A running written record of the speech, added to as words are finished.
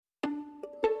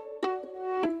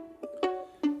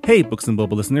Hey, Books and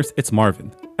Boba listeners, it's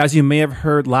Marvin. As you may have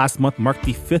heard, last month marked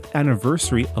the 5th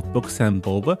anniversary of Books and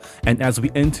Boba, and as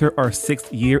we enter our 6th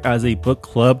year as a book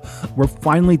club, we're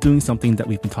finally doing something that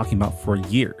we've been talking about for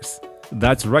years.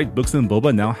 That's right, Books and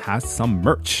Boba now has some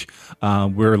merch.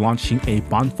 We're launching a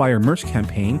bonfire merch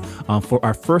campaign for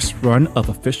our first run of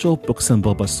official Books and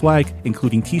Boba swag,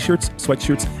 including t-shirts,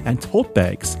 sweatshirts, and tote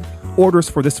bags. Orders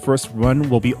for this first run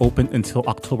will be open until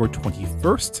October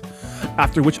 21st,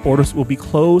 after which orders will be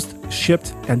closed,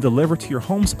 shipped, and delivered to your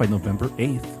homes by November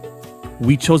 8th.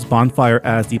 We chose Bonfire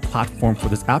as the platform for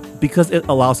this app because it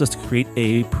allows us to create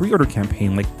a pre-order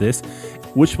campaign like this,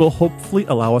 which will hopefully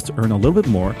allow us to earn a little bit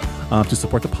more to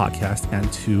support the podcast and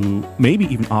to maybe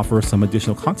even offer some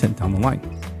additional content down the line.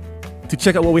 To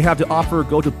check out what we have to offer,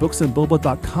 go to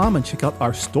booksandboba.com and check out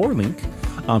our store link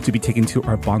to be taken to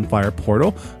our Bonfire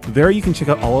portal. There you can check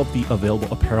out all of the available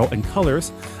apparel and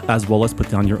colors, as well as put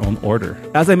down your own order.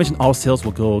 As I mentioned, all sales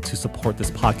will go to support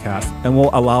this podcast and will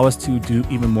allow us to do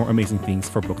even more amazing things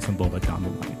for Books and Boba down the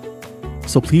line.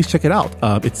 So please check it out.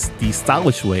 It's the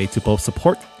stylish way to both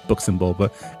support Books and Boba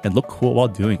and look cool while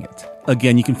doing it.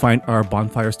 Again, you can find our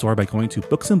Bonfire store by going to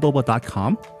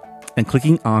booksandboba.com and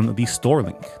clicking on the store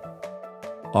link.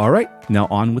 All right, now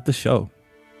on with the show.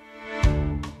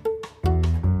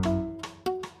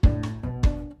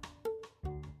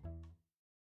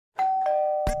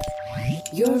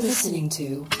 You're listening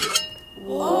to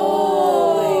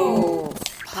Whoa!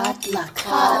 Potluck.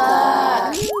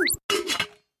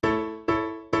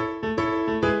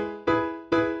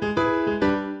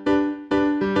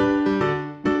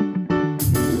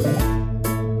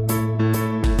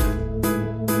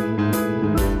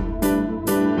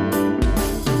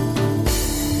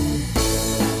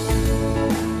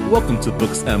 Welcome to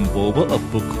Books and Boba, a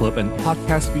book club and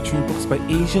podcast featuring books by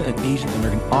Asian and Asian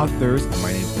American authors.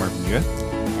 My name is Marvin Yue.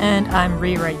 And I'm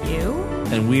Rira Yu.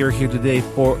 And we are here today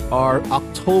for our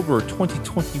October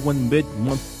 2021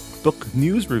 mid-month book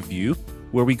news review,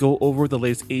 where we go over the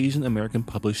latest Asian American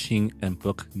publishing and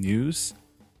book news.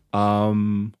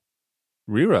 Rira.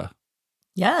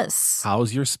 Yes.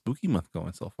 How's your spooky month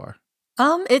going so far?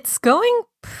 It's going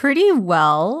pretty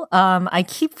well. I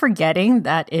keep forgetting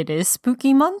that it is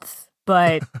spooky month,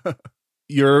 but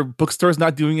Your bookstore's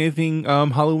not doing anything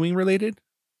Halloween related?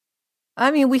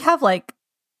 I mean, we have like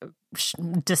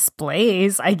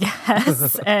displays, I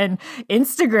guess, and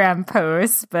Instagram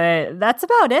posts, but that's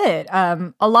about it.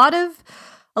 A lot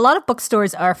of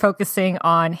bookstores are focusing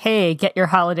on, hey, get your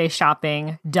holiday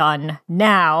shopping done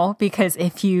now, because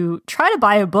if you try to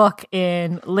buy a book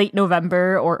in late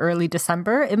November or early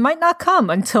December, it might not come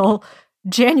until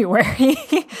January.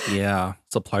 Yeah,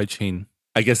 supply chain.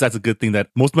 I guess that's a good thing that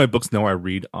most of my books now I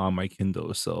read on my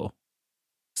Kindle, so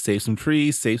save some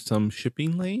trees, save some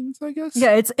shipping lanes, I guess.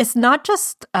 Yeah, it's not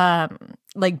just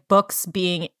like books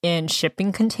being in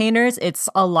shipping containers. It's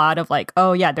a lot of like,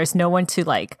 oh yeah, there's no one to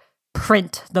like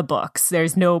print the books.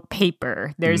 There's no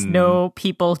paper. There's no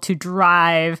people to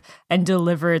drive and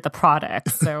deliver the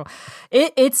products. So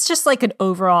it's just like an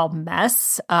overall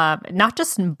mess, not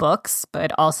just in books,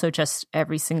 but also just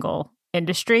every single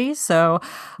industry. So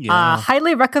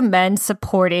highly recommend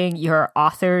supporting your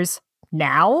authors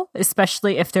now,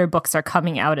 especially if their books are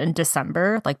coming out in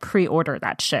December. Like pre-order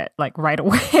that shit like right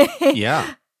away.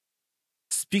 Yeah.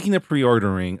 Speaking of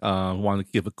pre-ordering, I want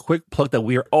to give a quick plug that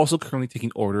we are also currently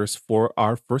taking orders for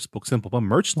our first Books and Boba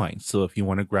merch line. So if you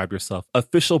want to grab yourself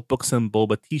official Books and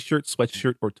Boba t-shirt,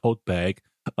 sweatshirt, or tote bag,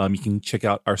 you can check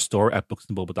out our store at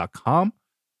booksandboba.com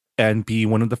and be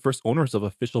one of the first owners of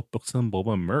official Books and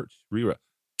Boba merch. Rira,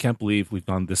 can't believe we've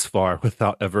gone this far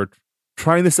without ever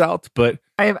trying this out, but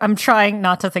I'm trying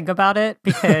not to think about it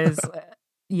because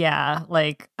yeah,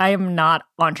 like I am not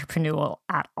entrepreneurial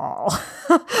at all.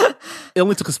 It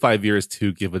only took us 5 years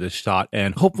to give it a shot,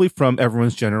 and hopefully from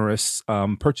everyone's generous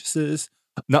purchases,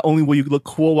 not only will you look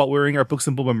cool while wearing our Books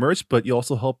and Boba merch, but you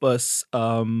also help us,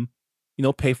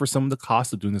 pay for some of the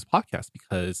costs of doing this podcast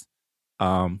because,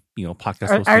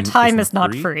 podcast our time is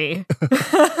not free.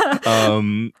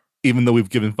 Even though we've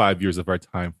given 5 years of our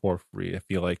time for free, I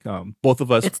feel like both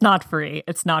of us... It's not free.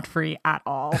 It's not free at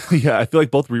all. Yeah, I feel like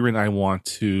both Rira and I want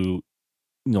to,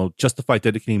 justify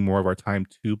dedicating more of our time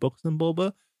to Books and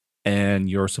Boba, and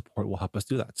your support will help us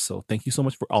do that. So thank you so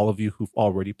much for all of you who've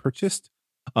already purchased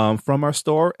from our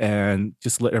store, and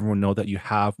just let everyone know that you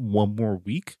have one more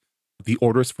week. The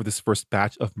orders for this first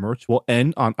batch of merch will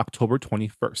end on October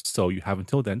 21st, so you have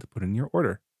until then to put in your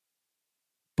order.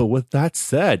 But with that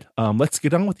said, let's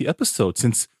get on with the episode.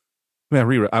 Since, man,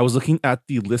 Rira, I was looking at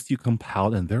the list you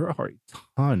compiled, and there are a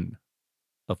ton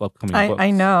of upcoming books.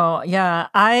 I know. Yeah.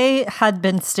 I had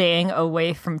been staying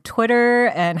away from Twitter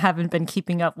and haven't been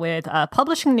keeping up with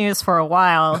publishing news for a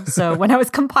while. So when I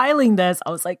was compiling this, I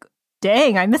was like,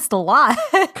 dang, I missed a lot.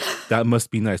 That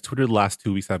must be nice. Twitter the last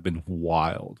 2 weeks have been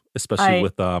wild, especially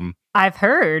with I've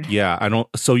heard. Yeah, I don't.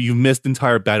 So you missed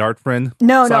entire Bad Art Friend?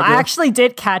 No, saga? I actually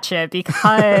did catch it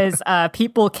because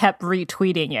people kept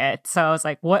retweeting it. So I was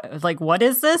like, what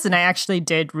is this? And I actually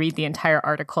did read the entire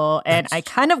article, and I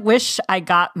kind of wish I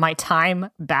got my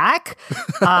time back.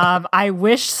 I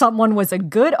wish someone was a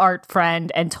good art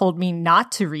friend and told me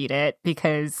not to read it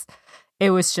because it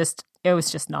was just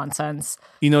nonsense.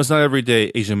 It's not every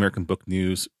day Asian American book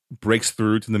news breaks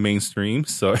through to the mainstream,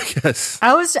 so I guess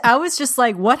I was just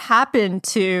like, what happened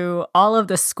to all of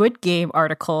the Squid Game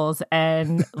articles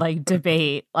and like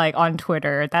debate like on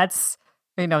Twitter? That's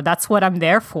what I'm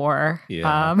there for.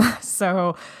 Yeah.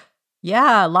 So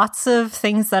yeah, lots of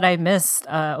things that I missed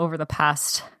over the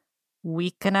past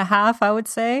week and a half, I would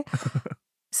say.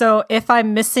 So if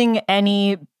I'm missing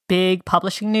any big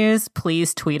publishing news,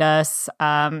 please tweet us.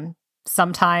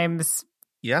 Sometimes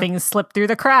things slip through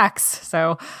the cracks.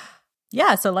 So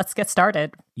let's get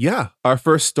started. Yeah, our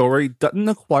first story, Dutton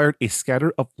acquired A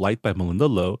Scatter of Light by Melinda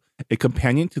Lo, a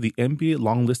companion to the NBA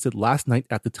longlisted Last Night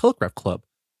at the Telegraph Club.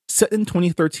 Set in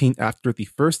 2013 after the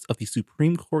first of the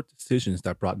Supreme Court decisions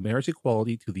that brought marriage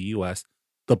equality to the U.S.,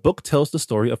 the book tells the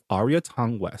story of Aria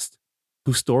Tong West,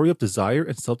 whose story of desire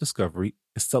and self-discovery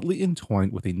is subtly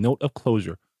entwined with a note of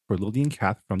closure for Lillian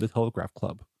Kath from the Telegraph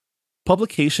Club.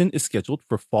 Publication is scheduled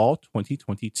for fall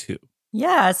 2022.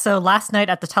 Yeah, so Last Night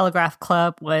at the Telegraph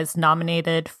Club was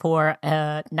nominated for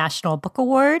a National Book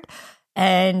Award,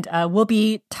 and we'll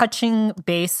be touching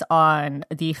base on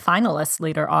the finalists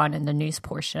later on in the news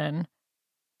portion.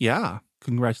 Yeah,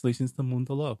 congratulations to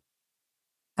Melinda Lo.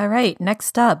 All right,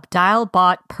 next up, Dial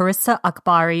bought Parissa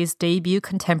Akbari's debut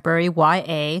contemporary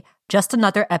YA, Just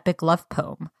Another Epic Love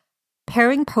Poem.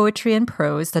 Pairing poetry and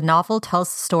prose, the novel tells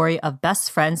the story of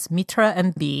best friends Mitra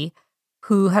and B,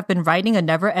 who have been writing a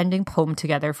never-ending poem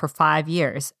together for 5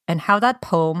 years, and how that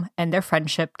poem and their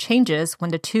friendship changes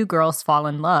when the two girls fall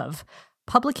in love.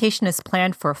 Publication is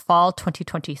planned for fall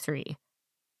 2023.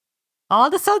 Oh,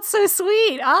 this sounds so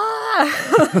sweet!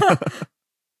 I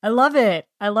love it.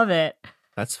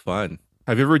 That's fun.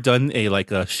 Have you ever done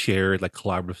a shared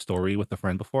collaborative story with a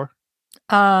friend before?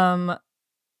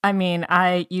 I mean,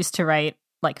 I used to write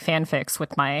fanfics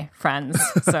with my friends.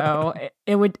 So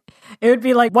it would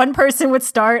be like one person would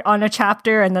start on a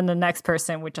chapter and then the next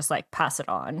person would just pass it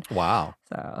on. Wow.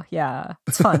 So yeah,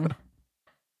 it's fun.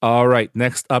 All right,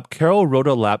 next up, Carol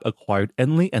Rhoda Lab acquired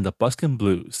Enlil and the Buskin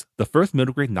Blues, the first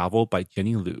middle grade novel by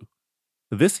Jenny Liu.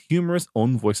 This humorous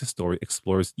own voices story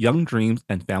explores young dreams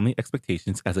and family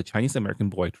expectations as a Chinese American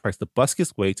boy tries to busk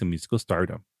his way to musical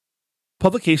stardom.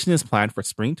 Publication is planned for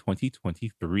spring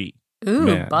 2023. Ooh,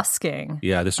 Man. busking.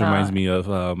 Yeah, this reminds me of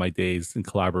my days in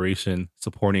collaboration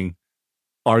supporting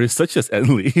artists such as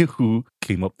Enlil, who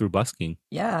came up through busking.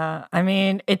 Yeah, I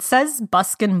mean, it says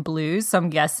Buskin Blues, so I'm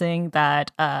guessing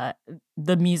that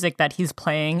the music that he's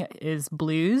playing is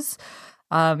blues.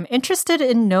 Interested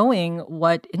in knowing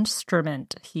what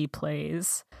instrument he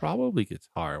plays. Probably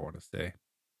guitar, I want to say.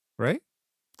 Right?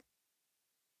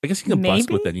 I guess you can busk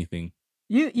with anything.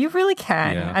 You really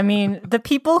can. Yeah. I mean, the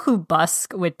people who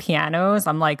busk with pianos,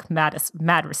 I'm like mad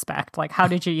respect. Like, how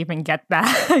did you even get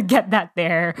that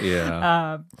there?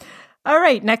 Yeah. All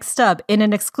right, next up, in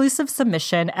an exclusive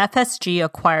submission, FSG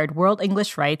acquired world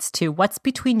English rights to What's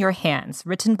Between Your Hands,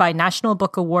 written by National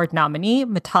Book Award nominee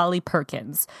Mitali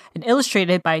Perkins, and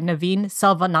illustrated by Naveen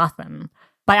Selvanathan.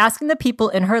 By asking the people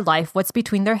in her life what's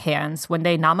between their hands when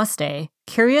they namaste,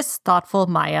 curious, thoughtful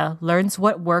Maya learns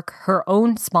what work her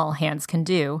own small hands can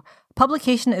do.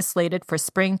 Publication is slated for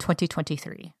spring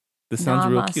 2023. This sounds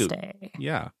Namaste. real cute.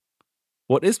 Yeah.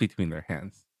 What is between their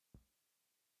hands?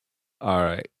 All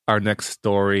right. Our next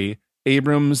story.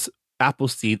 Abrams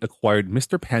Appleseed acquired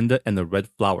Mr. Panda and the Red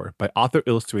Flower by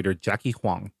author-illustrator Jackie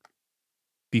Huang.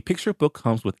 The picture book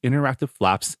comes with interactive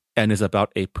flaps and is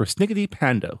about a persnickety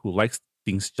panda who likes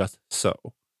things just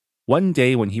so. One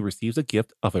day when he receives a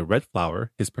gift of a red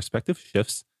flower, his perspective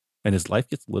shifts and his life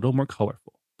gets a little more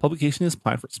colorful. Publication is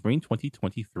planned for spring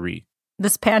 2023.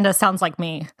 This panda sounds like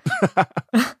me.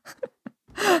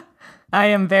 I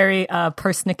am very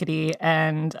persnickety,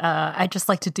 and I just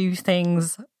like to do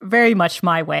things very much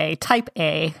my way. Type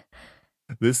A.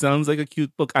 This sounds like a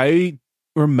cute book. I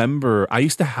remember. I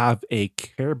used to have a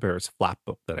Care Bears flap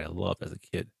book that I loved as a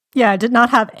kid. Yeah, I did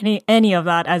not have any of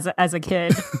that as a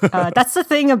kid. That's the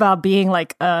thing about being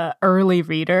like a early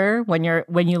reader when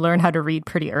you learn how to read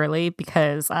pretty early,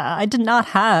 because I did not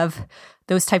have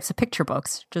those types of picture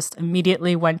books. Just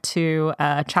immediately went to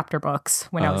chapter books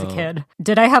when I was a kid.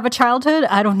 Did I have a childhood?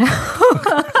 I don't know.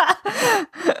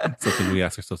 Something we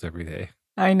ask ourselves every day.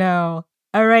 I know.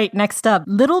 All right, next up.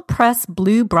 Little Press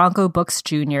Blue Bronco Books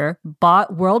Jr.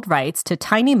 bought world rights to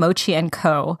Tiny Mochi &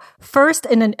 Co., first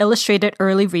in an illustrated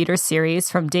early reader series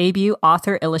from debut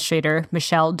author-illustrator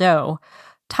Michelle Do.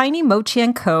 Tiny Mochi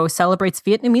 & Co. celebrates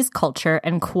Vietnamese culture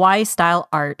and kawaii-style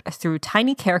art through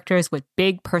tiny characters with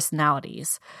big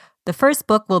personalities. The first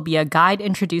book will be a guide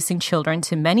introducing children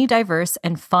to many diverse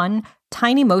and fun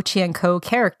Tiny Mochi & Co.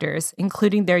 characters,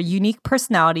 including their unique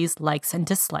personalities, likes, and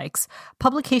dislikes.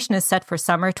 Publication is set for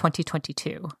summer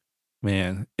 2022.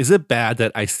 Man, is it bad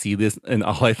that I see this and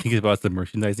all I think about is the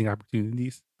merchandising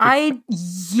opportunities? I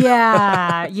was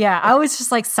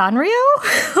just like, Sanrio?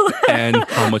 And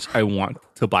how much I want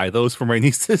to buy those for my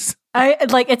nieces.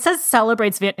 It says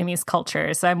celebrates Vietnamese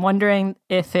culture, so I'm wondering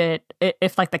if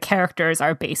like the characters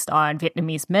are based on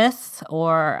Vietnamese myth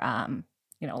or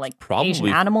like probably Asian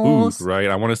animals, food, right?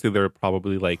 I want to say they're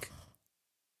probably like.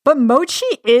 But mochi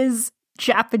is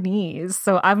Japanese,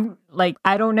 so I'm like,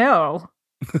 I don't know.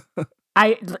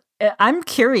 I'm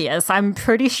curious. I'm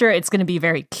pretty sure it's going to be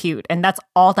very cute, and that's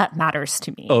all that matters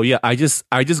to me. Oh yeah, I just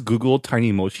googled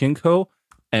Tiny Mochi & Co.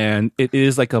 and it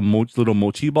is like a little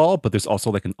mochi ball, but there's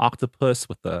also like an octopus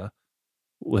with a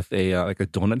like a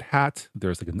donut hat.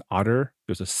 There's like an otter.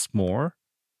 There's a s'more.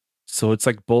 So it's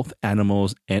like both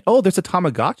animals and there's a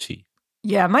Tamagotchi.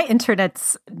 Yeah, my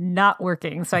internet's not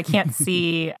working, so I can't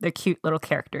see the cute little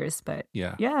characters. But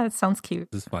yeah, it sounds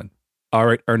cute. This is fun. All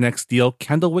right, our next deal.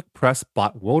 Candlewick Press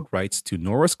bought world rights to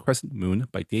Nora's Crescent Moon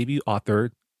by debut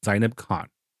author Zainab Khan.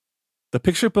 The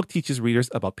picture book teaches readers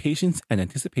about patience and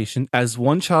anticipation as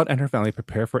one child and her family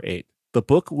prepare for Eid. The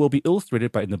book will be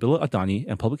illustrated by Nabila Adani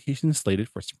and publication is slated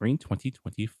for spring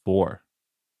 2024.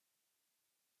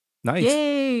 Nice.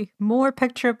 Yay! More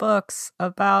picture books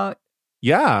about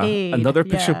Eid. Another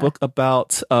picture book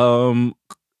about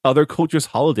other cultures'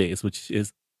 holidays, which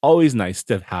is always nice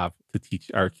to have to teach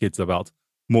our kids about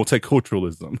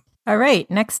multiculturalism. All right,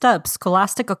 next up,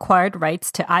 Scholastic acquired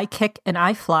rights to I Kick and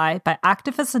I Fly by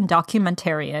activist and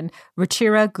documentarian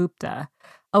Ruchira Gupta.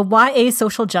 A YA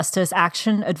social justice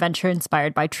action adventure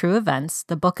inspired by true events,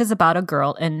 the book is about a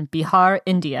girl in Bihar,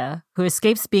 India, who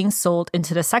escapes being sold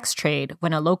into the sex trade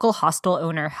when a local hostel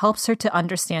owner helps her to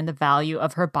understand the value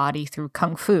of her body through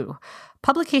kung fu.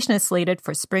 Publication is slated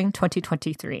for spring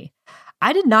 2023.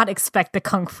 I did not expect the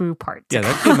kung fu part. Yeah,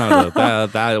 that came out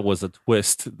of that was a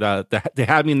twist. That they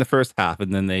had me in the first half,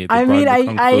 and then they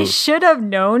I should have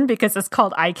known because it's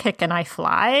called I Kick and I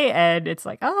Fly, and it's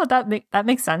like, oh, that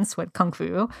makes sense with kung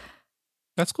fu.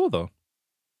 That's cool though.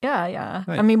 Yeah.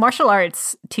 Nice. I mean, martial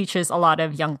arts teaches a lot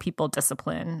of young people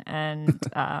discipline, and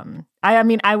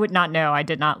I would not know. I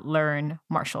did not learn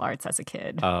martial arts as a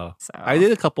kid. So I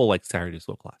did a couple like Saturday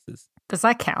school classes. Does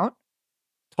that count?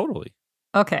 Totally.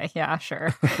 Okay, yeah,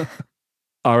 sure.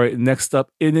 All right, next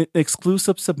up, in an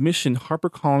exclusive submission,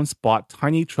 HarperCollins bought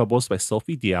Tiny Troubles by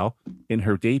Sophie Diao in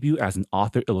her debut as an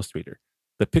author-illustrator.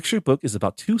 The picture book is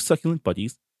about two succulent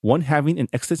buddies, one having an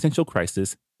existential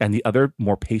crisis and the other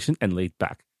more patient and laid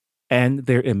back, and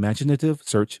their imaginative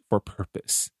search for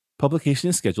purpose. Publication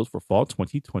is scheduled for fall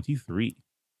 2023.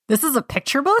 This is a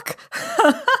picture book?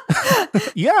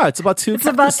 Yeah, it's about two. It's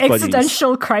about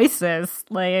existential crisis.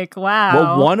 Like, wow.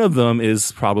 Well, one of them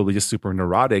is probably just super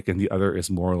neurotic, and the other is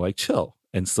more like chill.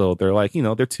 And so they're like,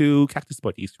 they're two cactus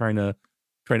buddies trying to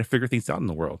figure things out in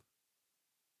the world.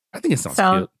 I think it sounds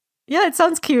cute. Yeah, it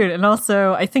sounds cute, and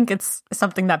also I think it's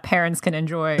something that parents can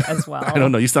enjoy as well. I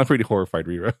don't know. You sound pretty horrified,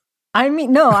 Rira. I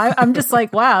mean, no, I'm just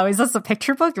like, wow, is this a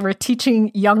picture book? We're teaching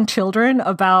young children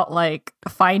about like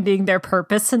finding their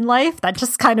purpose in life. That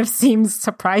just kind of seems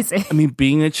surprising. I mean,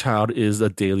 being a child is a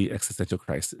daily existential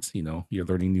crisis. You're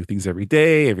learning new things every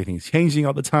day. Everything's changing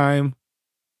all the time.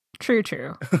 True.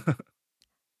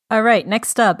 All right,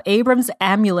 next up, Abrams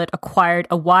Amulet acquired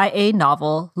a YA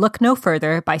novel, Look No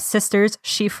Further, by sisters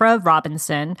Shifra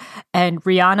Robinson and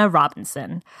Rihanna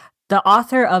Robinson. The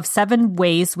author of 7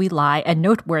 Ways We Lie and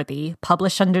Noteworthy,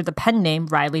 published under the pen name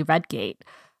Riley Redgate.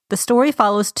 The story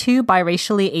follows 2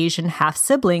 biracially Asian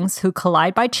half-siblings who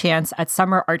collide by chance at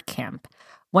summer art camp.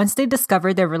 Once they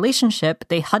discover their relationship,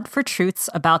 they hunt for truths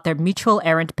about their mutual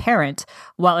errant parent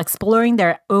while exploring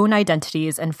their own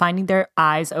identities and finding their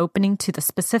eyes opening to the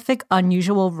specific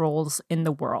unusual roles in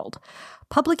the world.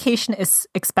 Publication is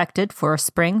expected for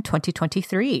spring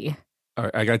 2023. All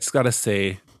right, I just gotta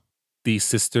say, these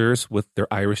sisters with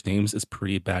their Irish names is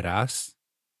pretty badass.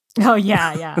 Oh,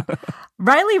 yeah.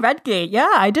 Riley Redgate.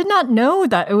 Yeah, I did not know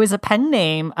that it was a pen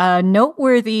name.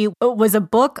 Noteworthy, it was a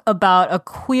book about a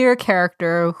queer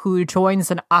character who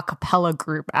joins an a cappella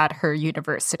group at her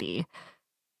university.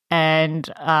 And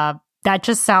that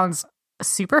just sounds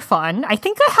super fun. I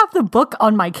think I have the book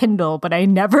on my Kindle, but I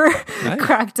never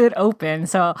cracked it open.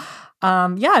 So,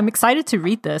 yeah, I'm excited to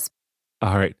read this.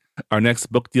 All right. Our next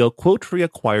book deal, Quotery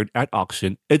acquired at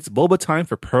auction. It's Boba Time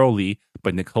for Pearl Lee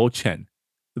by Nicole Chen.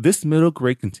 This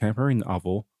middle-grade contemporary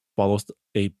novel follows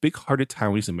a big-hearted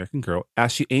Taiwanese-American girl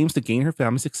as she aims to gain her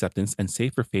family's acceptance and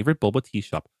save her favorite boba tea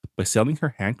shop by selling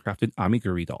her handcrafted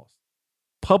amiguri dolls.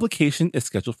 Publication is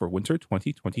scheduled for winter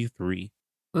 2023.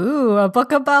 Ooh, a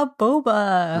book about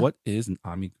boba. What is an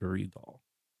amiguri doll?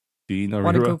 Do you know?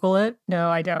 Want to Google it? No,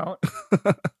 I don't.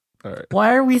 All right.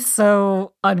 Why are we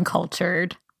so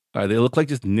uncultured? They look like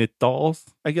just knit dolls,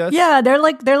 I guess. Yeah, they're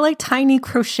like tiny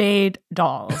crocheted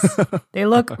dolls. They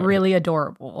look really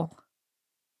adorable.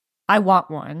 I want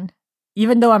one,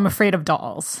 even though I'm afraid of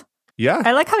dolls. Yeah.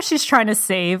 I like how she's trying to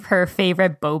save her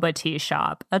favorite boba tea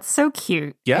shop. That's so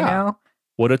cute. Yeah. You know?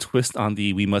 What a twist on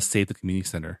the "we must save the community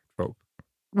center" trope.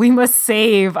 We must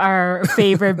save our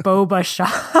favorite boba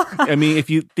shop. I mean, if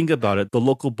you think about it, the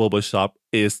local boba shop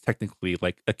is technically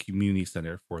like a community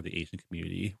center for the Asian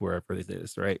community, wherever it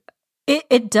is, right?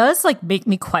 It does like make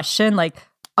me question, like,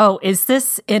 oh, is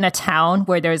this in a town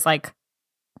where there's like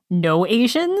no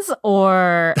Asians?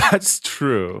 Or That's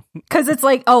true. because it's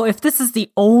like, oh, if this is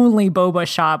the only boba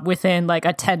shop within like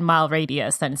a 10-mile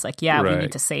radius, then it's like, yeah, we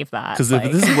need to save that. Because like,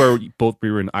 if this is where both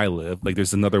Brewer and I live, like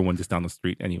there's another one just down the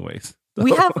street anyways. So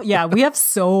we have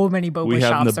so many boba we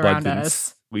have shops an around abundance.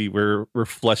 us. We're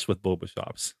flush with boba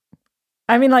shops.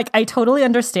 I mean, like, I totally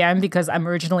understand because I'm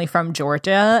originally from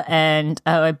Georgia, and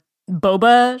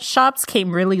boba shops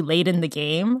came really late in the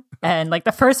game. And like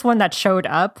the first one that showed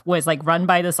up was like run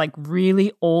by this like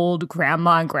really old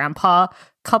grandma and grandpa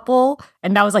couple.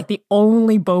 And that was like the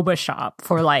only boba shop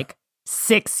for like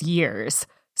 6 years.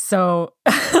 So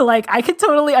like I could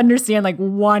totally understand like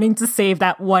wanting to save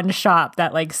that one shop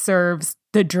that like serves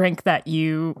the drink that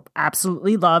you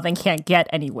absolutely love and can't get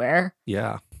anywhere.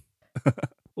 Yeah.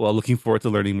 Well, looking forward to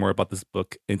learning more about this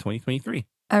book in 2023.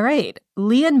 All right.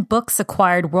 Lian Books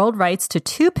acquired world rights to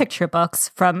 2 picture books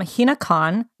from Hina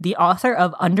Khan, the author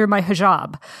of Under My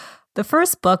Hijab. The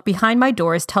first book, Behind My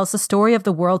Doors, tells the story of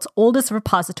the world's oldest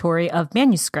repository of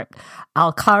manuscript,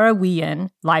 Al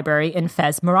Qarawiyyin Library in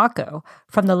Fez, Morocco,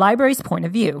 from the library's point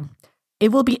of view.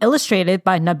 It will be illustrated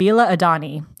by Nabila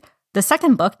Adani. The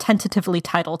second book, tentatively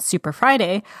titled Super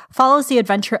Friday, follows the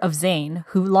adventure of Zayn,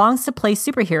 who longs to play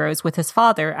superheroes with his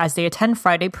father as they attend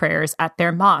Friday prayers at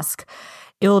their mosque.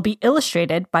 It will be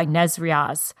illustrated by Nez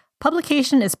Riaz.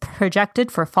 Publication is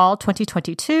projected for fall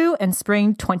 2022 and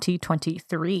spring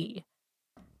 2023.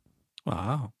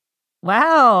 Wow.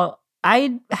 Wow.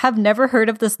 I have never heard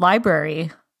of this library,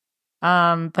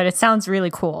 but it sounds really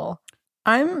cool.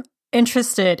 I'm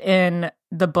interested in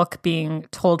the book being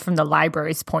told from the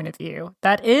library's point of view.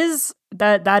 That is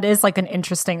like an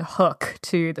interesting hook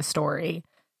to the story.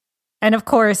 And of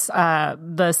course,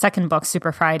 the second book,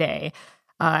 Super Friday,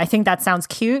 I think that sounds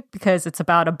cute because it's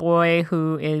about a boy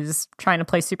who is trying to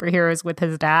play superheroes with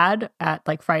his dad at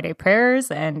like Friday prayers,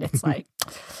 and it's like,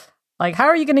 how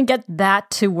are you going to get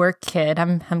that to work, kid?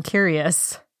 I'm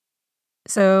curious.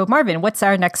 So, Marvin, what's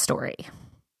our next story?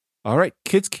 All right.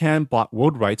 Kids Can bought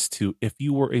world rights to If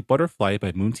You Were a Butterfly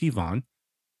by Moonty Vaughn,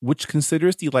 which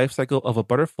considers the life cycle of a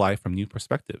butterfly from new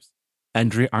perspectives.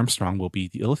 Andrea Armstrong will be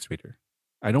the illustrator.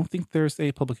 I don't think there's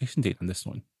a publication date on this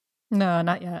one. No,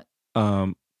 not yet.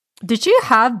 Did you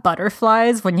have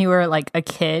butterflies when you were like a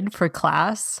kid for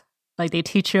class? Like they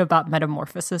teach you about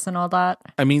metamorphosis and all that?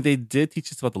 I mean, they did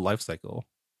teach us about the life cycle.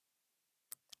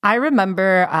 I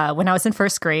remember when I was in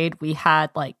first grade, we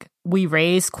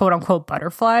raised quote unquote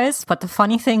butterflies. But the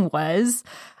funny thing was,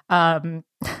 like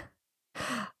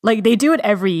they do it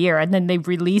every year and then they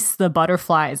release the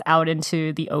butterflies out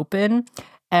into the open.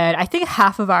 And I think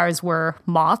half of ours were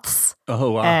moths.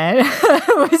 Oh, wow. And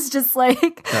it was just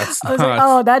like,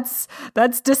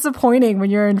 that's disappointing when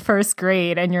you're in first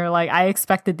grade and you're like, I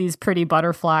expected these pretty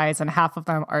butterflies and half of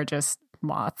them are just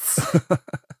moths.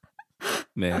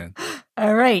 Man.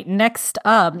 All right, next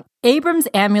up. Abrams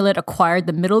Amulet acquired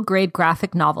the middle grade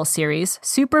graphic novel series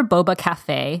Super Boba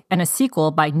Cafe and a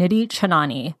sequel by Nidhi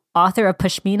Chanani, author of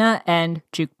Pashmina and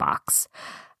Jukebox.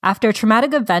 After a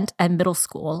traumatic event at middle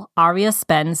school, Arya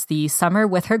spends the summer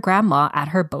with her grandma at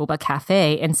her Boba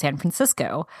Cafe in San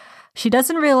Francisco. She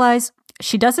doesn't realize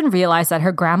that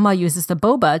her grandma uses the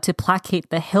boba to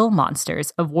placate the hill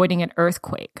monsters, avoiding an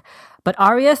earthquake. But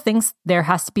Arya thinks there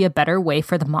has to be a better way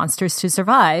for the monsters to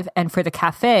survive and for the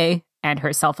cafe and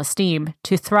her self-esteem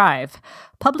to thrive.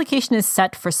 Publication is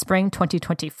set for spring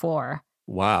 2024.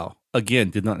 Wow. Again,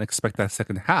 did not expect that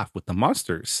second half with the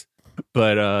monsters.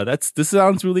 But this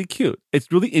sounds really cute.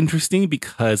 It's really interesting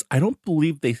because I don't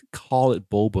believe they call it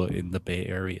boba in the Bay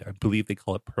Area. I believe they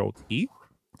call it pearl tea.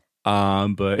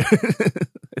 But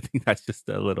I think that's just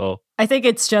a little... I think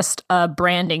it's just a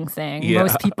branding thing. Yeah.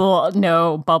 Most people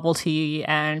know bubble tea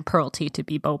and pearl tea to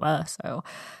be boba. So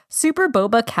Super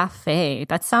Boba Cafe.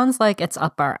 That sounds like it's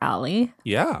up our alley.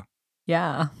 Yeah.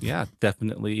 Yeah. Yeah,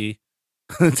 definitely.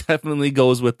 Definitely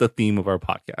goes with the theme of our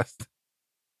podcast.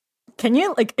 Can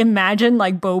you imagine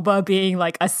boba being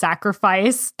a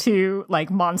sacrifice to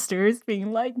monsters,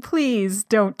 being please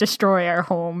don't destroy our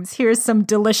homes. Here's some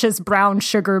delicious brown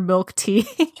sugar milk tea.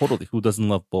 Totally. Who doesn't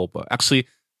love boba? Actually,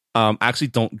 I actually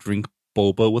don't drink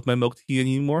boba with my milk tea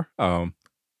anymore.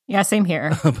 Yeah, same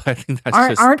here. But I think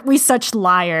that's aren't we such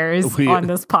liars on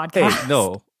this podcast? Hey,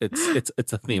 no,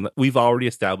 it's a theme. We've already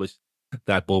established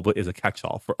that boba is a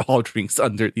catch-all for all drinks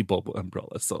under the boba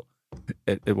umbrella. So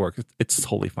it works. It's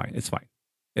totally fine. It's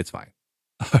fine.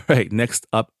 All right. Next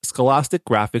up, Scholastic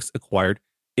Graphics acquired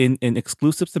in an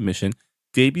exclusive submission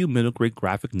debut middle grade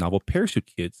graphic novel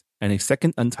Parachute Kids and a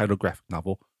second untitled graphic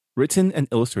novel written and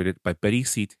illustrated by Betty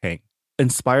C. Tang.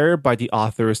 Inspired by the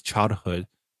author's childhood,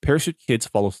 Parachute Kids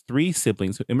follows three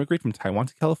siblings who immigrate from Taiwan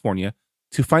to California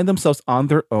to find themselves on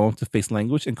their own to face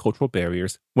language and cultural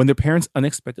barriers when their parents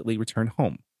unexpectedly return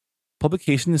home.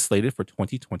 Publication is slated for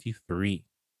 2023.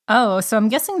 Oh, so I'm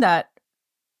guessing that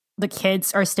the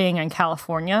kids are staying in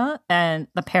California and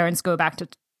the parents go back to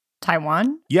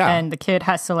Taiwan. Yeah. And the kid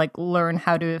has to learn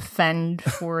how to fend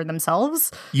for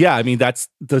themselves. Yeah, I mean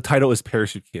the title is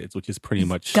Parachute Kids, which is pretty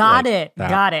much Got it.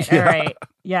 Yeah. All right.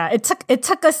 Yeah, it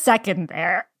took a second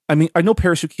there. I mean, I know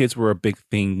Parachute Kids were a big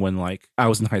thing when I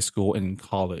was in high school and in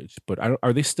college, but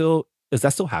is that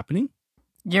still happening?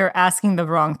 You're asking the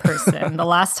wrong person. The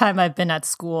last time I've been at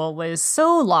school was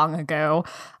so long ago.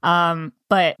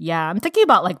 But yeah, I'm thinking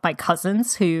about my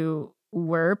cousins who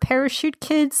were Parachute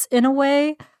Kids in a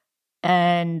way.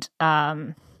 And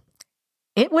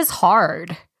it was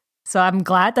hard. So I'm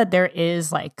glad that there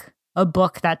is a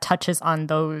book that touches on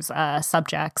those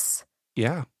subjects.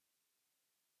 Yeah.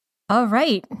 All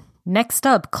right. Next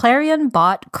up, Clarion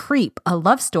bought Creep, a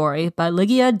love story by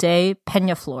Ligia de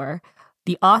Peñaflor,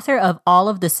 the author of All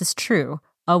of This Is True,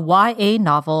 a YA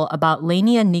novel about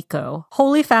Lainey and Nico,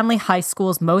 Holy Family High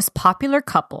School's most popular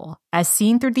couple, as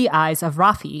seen through the eyes of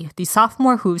Rafi, the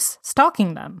sophomore who's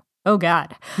stalking them. Oh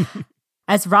God.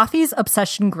 As Rafi's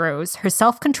obsession grows, her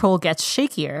self-control gets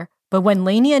shakier, but when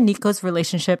Lainey and Nico's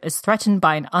relationship is threatened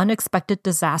by an unexpected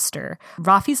disaster,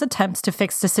 Rafi's attempts to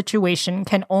fix the situation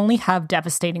can only have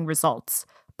devastating results.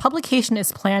 Publication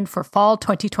is planned for fall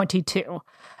 2022.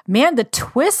 Man, the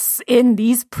twists in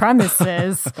these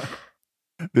premises.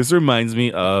 This reminds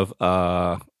me of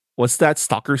what's that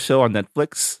stalker show on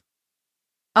Netflix?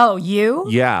 Oh, You?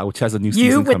 Yeah, which has a new season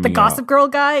You with coming the Gossip out. Girl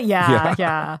guy?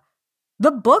 Yeah.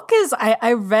 The book is,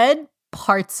 I read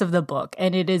parts of the book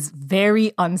and it is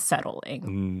very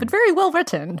unsettling, but very well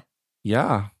written.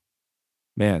 Yeah.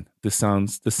 Man, this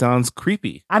sounds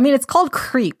creepy. I mean, it's called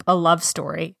Creep, a love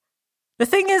story. The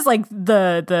thing is,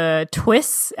 the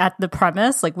twists at the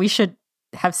premise, we should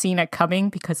have seen it coming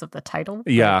because of the title.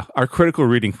 Yeah, our critical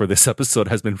reading for this episode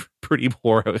has been pretty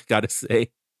poor, I gotta say.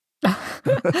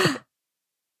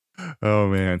 Oh,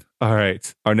 man. All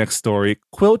right. Our next story.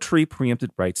 Quill Tree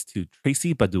preempted rights to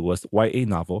Tracy Badua's YA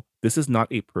novel, This Is Not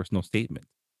a Personal Statement.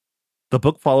 The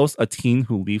book follows a teen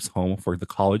who leaves home for the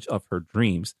college of her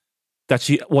dreams that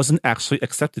she wasn't actually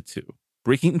accepted to,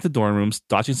 breaking into dorm rooms,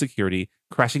 dodging security,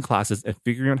 crashing classes, and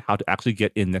figuring out how to actually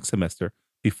get in next semester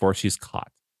before she's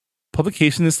caught.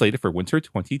 Publication is slated for winter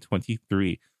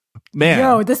 2023. Man,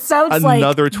 yo, this sounds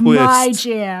another like twist. My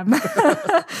jam.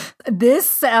 This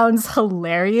sounds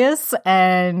hilarious,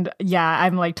 and yeah,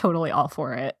 I'm totally all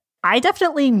for it. I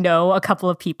definitely know a couple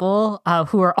of people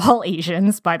who are all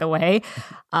Asians, by the way,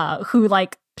 who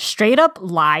straight up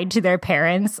lied to their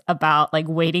parents about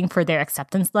waiting for their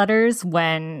acceptance letters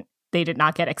when they did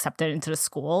not get accepted into the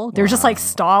school. They're just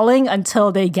stalling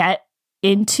until they get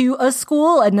into a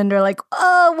school and then they're like,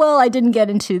 oh, well, I didn't get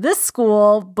into this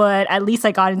school, but at least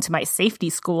I got into my safety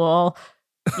school,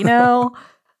 you know?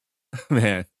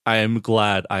 Man, I am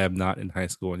glad I am not in high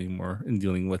school anymore and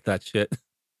dealing with that shit.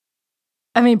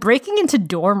 I mean, breaking into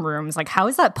dorm rooms, like, how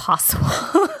is that possible?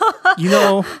 You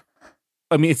know,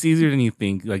 I mean, it's easier than you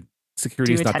think. Like,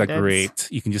 security Do is not that attendance.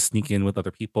 great. You can just sneak in with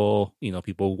other people. You know,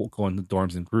 people will go into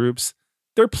dorms in groups.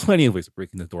 There are plenty of ways to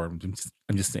break into dorms.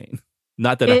 I'm just saying.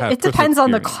 Not that I have. It depends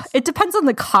on experience. it depends on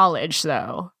the college,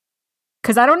 though,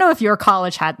 because I don't know if your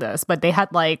college had this, but they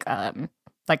had like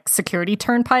security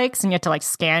turnpikes, and you had to like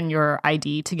scan your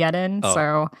ID to get in. Oh.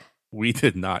 So We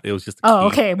did not. It was just. oh,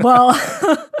 okay. Well,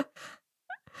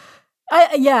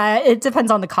 yeah, it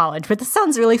depends on the college, but this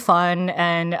sounds really fun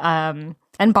and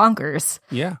bonkers.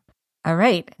 Yeah. All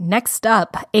right, next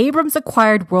up, Abrams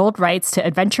acquired world rights to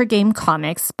adventure game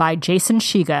comics by Jason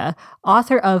Shiga,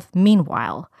 author of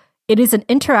Meanwhile. It is an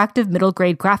interactive middle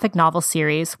grade graphic novel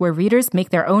series where readers make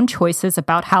their own choices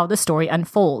about how the story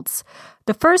unfolds.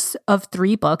 The first of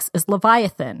 3 books is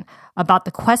Leviathan, about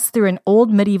the quest through an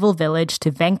old medieval village to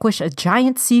vanquish a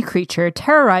giant sea creature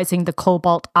terrorizing the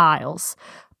Cobalt Isles.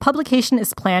 Publication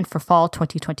is planned for fall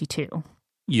 2022.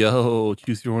 Yo,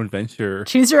 choose your own adventure.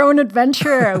 Choose your own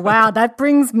adventure. Wow, that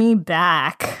brings me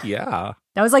back. Yeah.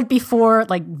 That was like before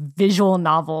like visual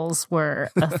novels were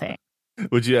a thing.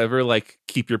 Would you ever like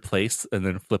keep your place and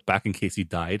then flip back in case you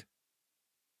died?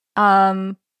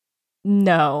 No.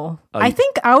 I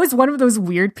think I was one of those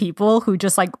weird people who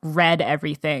just like read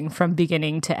everything from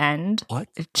beginning to end. What?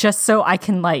 Just so I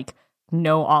can like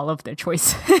know all of the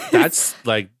choices. That's.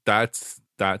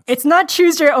 It's not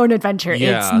choose your own adventure.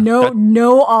 Yeah, It's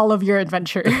know all of your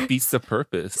adventure. Defeats the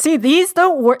purpose. See, these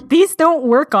don't work. These don't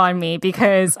work on me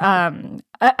because, I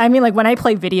mean, like when I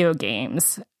play video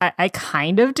games, I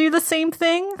kind of do the same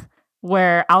thing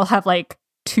where I'll have like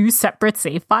 2 separate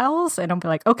save files, and I'll be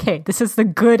like, okay, this is the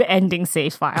good ending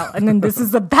save file, and then this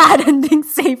is the bad ending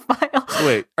save file.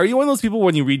 Wait, are you one of those people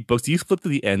when you read books, do you flip to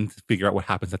the end to figure out what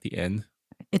happens at the end?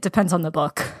 It depends on the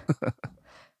book.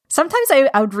 Sometimes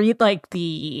I would read like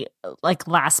the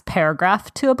last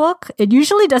paragraph to a book. It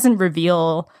usually doesn't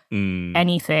reveal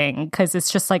anything because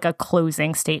it's just like a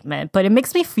closing statement, but it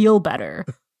makes me feel better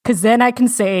because then I can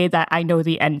say that I know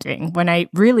the ending when I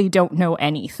really don't know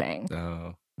anything.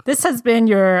 Oh. This has been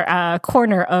your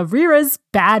corner of Rira's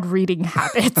bad reading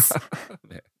habits.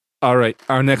 All right,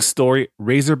 our next story.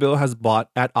 Razorbill has bought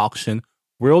at auction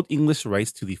world English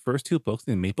rights to the first 2 books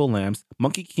in Maple Lamb's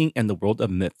Monkey King and the World of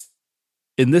Myths.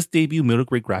 In this debut middle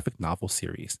grade graphic novel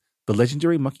series, the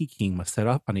legendary Monkey King must set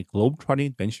off on a globe-trotting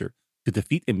adventure to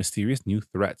defeat a mysterious new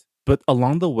threat. But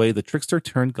along the way, the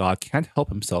trickster-turned-god can't help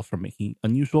himself from making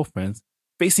unusual friends,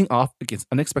 facing off against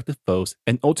unexpected foes,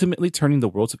 and ultimately turning the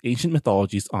worlds of ancient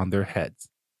mythologies on their heads.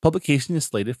 Publication is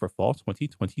slated for fall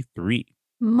 2023.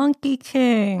 Monkey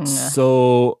King.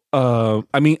 So,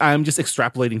 I mean, I'm just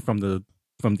extrapolating from the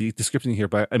description here,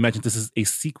 but I imagine this is a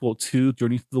sequel to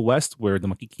Journey to the West, where the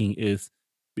Monkey King is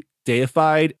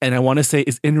deified, and I want to say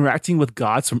is interacting with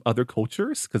gods from other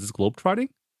cultures because it's globetrotting.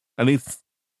 I mean,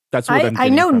 that's what I'm I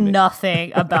know from it.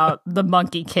 nothing about the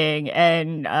Monkey King,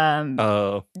 and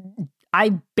I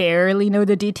barely know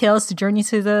the details to Journey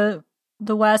to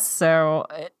the West. So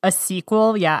a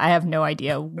sequel, yeah, I have no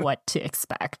idea what to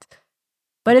expect.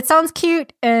 But it sounds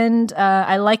cute, and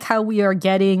I like how we are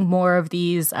getting more of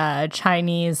these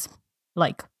Chinese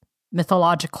like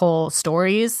mythological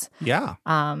stories. Yeah.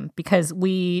 Because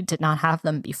we did not have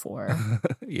them before.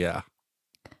 Yeah.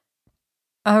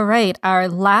 All right, our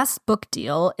last book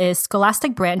deal is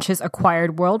Scholastic Branches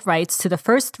acquired world rights to the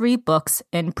first 3 books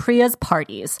in Priya's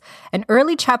Parties, an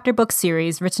early chapter book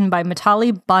series written by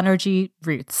Mitali Banerjee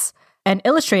Roots and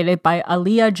illustrated by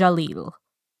Aliyah Jalil.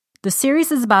 The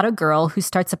series is about a girl who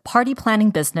starts a party planning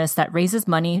business that raises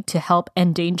money to help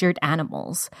endangered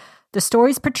animals. The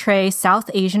stories portray South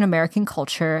Asian American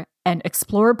culture and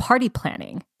explore party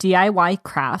planning, DIY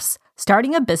crafts,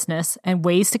 starting a business, and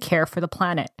ways to care for the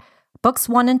planet. Books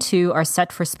 1 and 2 are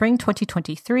set for spring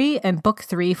 2023 and book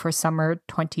 3 for summer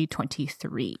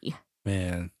 2023.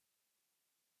 Man.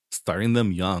 Starting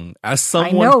them young. As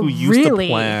someone who used to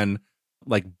plan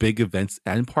like big events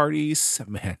and parties,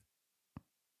 man,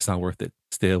 it's not worth it.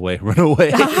 Stay away. Run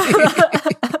away.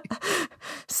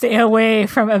 Stay away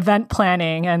from event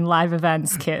planning and live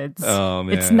events, kids. Oh,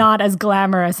 man. It's not as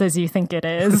glamorous as you think it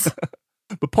is.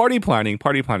 But party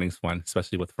planning's fun,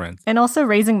 especially with friends. And also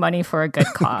raising money for a good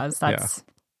cause. That's,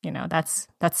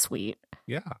 that's sweet.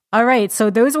 Yeah. All right, so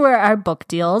those were our book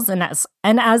deals, and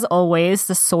as always,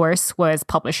 the source was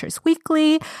Publishers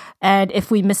Weekly. And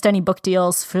if we missed any book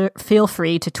deals, feel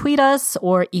free to tweet us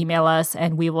or email us,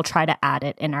 and we will try to add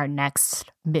it in our next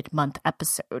mid-month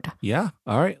episode. Yeah.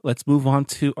 All right, let's move on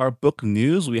to our book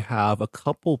news. We have a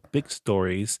couple big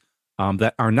stories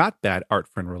that are not bad art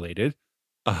friend related.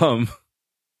 Rira,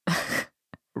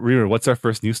 what's our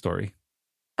first news story?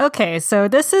 Okay, so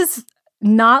this is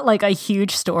not like a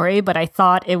huge story, but I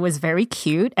thought it was very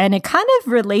cute. And it kind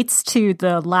of relates to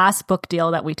the last book deal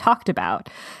that we talked about.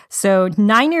 So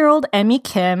 9-year-old Emmy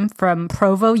Kim from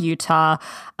Provo, Utah,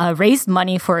 raised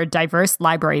money for diverse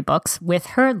library books with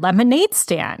her lemonade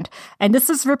stand. And this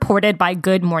is reported by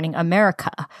Good Morning America.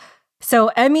 So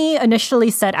Emmy initially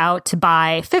set out to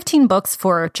buy 15 books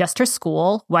for just her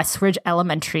school, Westridge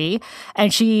Elementary,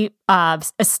 and she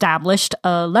established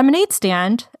a lemonade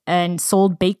stand and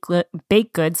sold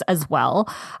baked goods as well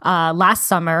last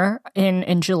summer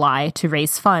in July to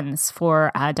raise funds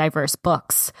for diverse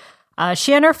books.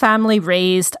 She and her family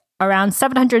raised around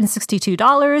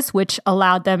 $762, which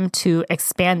allowed them to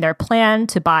expand their plan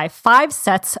to buy 5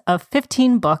 sets of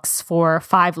 15 books for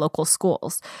 5 local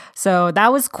schools. So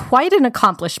that was quite an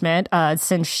accomplishment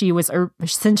since she was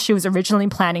originally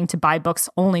planning to buy books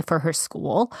only for her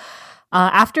school.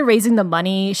 After raising the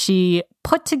money, she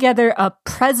put together a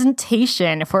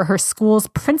presentation for her school's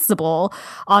principal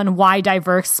on why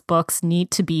diverse books need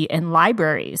to be in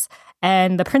libraries.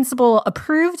 And the principal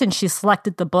approved, and she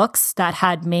selected the books that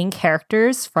had main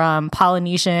characters from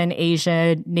Polynesian,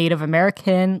 Asian, Native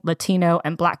American, Latino,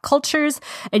 and Black cultures.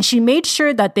 And she made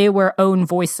sure that they were own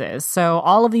voices. So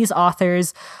all of these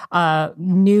authors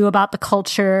knew about the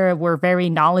culture, were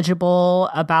very knowledgeable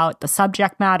about the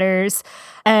subject matters.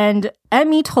 And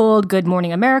Emmy told Good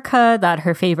Morning America that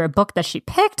her favorite book that she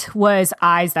picked was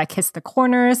Eyes That Kiss the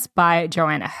Corners by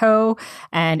Joanna Ho.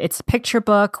 And it's a picture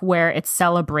book where it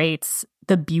celebrates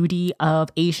the beauty of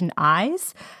Asian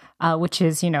eyes, which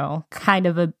is, kind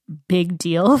of a big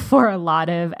deal for a lot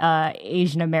of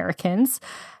Asian Americans.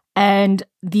 And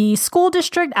the school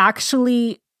district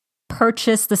actually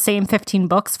purchased the same 15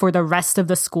 books for the rest of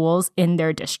the schools in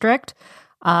their district.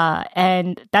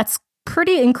 And that's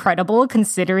pretty incredible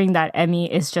considering that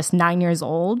Emmy is just 9 years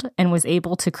old and was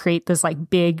able to create this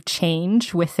big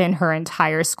change within her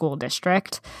entire school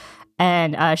district.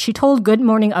 And she told Good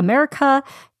Morning America,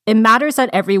 "It matters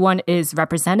that everyone is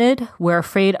represented. We're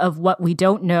afraid of what we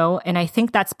don't know. And I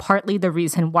think that's partly the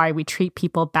reason why we treat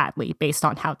people badly based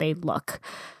on how they look."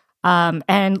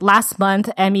 And last month,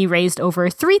 Emmy raised over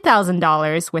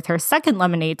 $3,000 with her second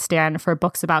lemonade stand for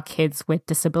books about kids with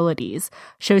disabilities.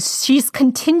 So she's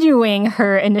continuing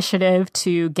her initiative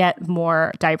to get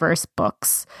more diverse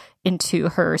books into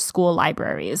her school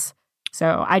libraries.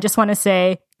 So I just want to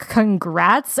say,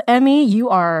 congrats, Emmy. You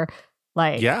are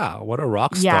yeah, what a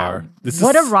rock star.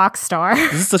 A rock star.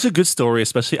 This is such a good story,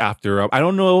 especially after, I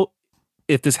don't know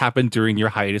if this happened during your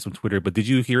hiatus on Twitter, but did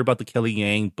you hear about the Kelly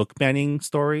Yang book banning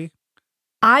story?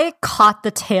 I caught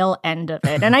the tail end of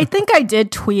it. And I think I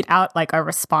did tweet out a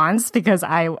response because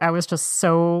I was just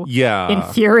so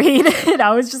infuriated.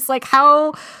 I was just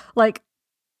how,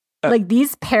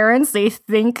 these parents, they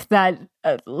think that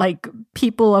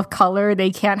people of color,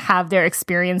 they can't have their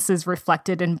experiences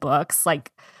reflected in books.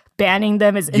 Banning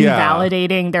them is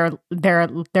invalidating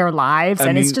their lives.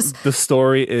 It's just, the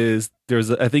story is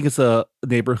I think it's a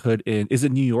neighborhood is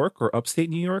it New York or upstate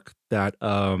New York that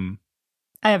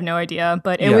I have no idea,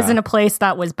 but it was in a place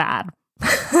that was bad.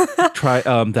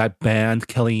 That banned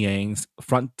Kelly Yang's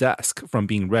front desk from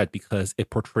being read because it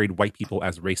portrayed white people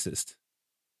as racist,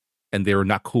 and they were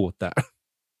not cool with that.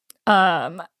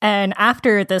 And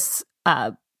after this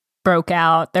broke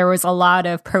out, there was a lot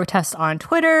of protests on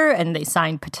Twitter, and they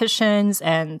signed petitions,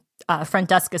 and front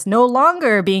desk is no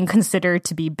longer being considered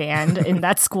to be banned in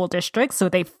that school district, so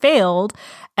they failed.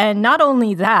 And not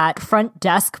only that, front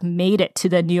desk made it to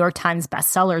the New York Times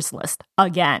bestsellers list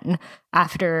again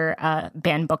after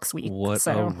Banned Books Week. What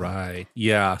a ride.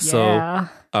 Yeah. So,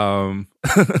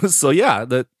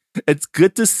 it's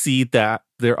good to see that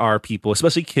there are people,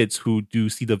 especially kids, who do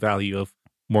see the value of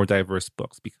more diverse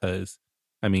books, because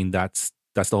that's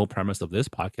the whole premise of this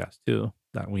podcast too,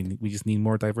 that we just need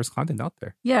more diverse content out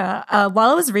there. Yeah.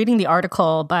 While I was reading the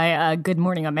article by Good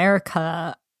Morning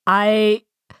America,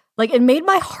 it made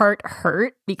my heart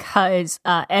hurt because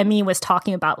Emmy was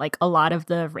talking about a lot of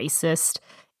the racist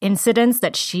incidents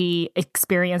that she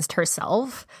experienced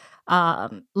herself.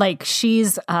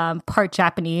 She's part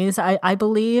Japanese, I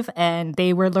believe, and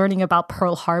they were learning about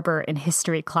Pearl Harbor in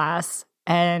history class,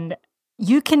 and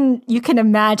you can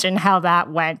imagine how that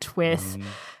went with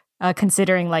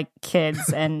considering like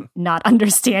kids and not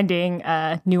understanding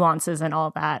nuances and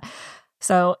all that.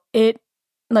 So it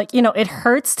it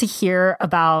hurts to hear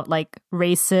about like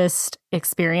racist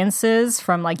experiences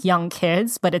from like young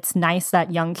kids, but it's nice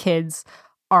that young kids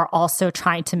are also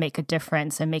trying to make a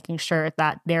difference and making sure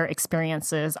that their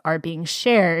experiences are being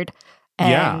shared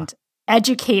and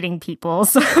educating people.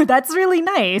 So that's really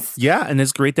nice. Yeah, and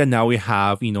it's great that now we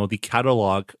have, the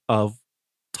catalog of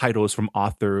titles from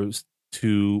authors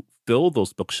to fill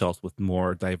those bookshelves with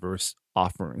more diverse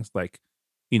offerings. Like,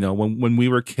 when we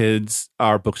were kids,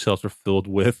 our bookshelves were filled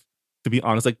with, to be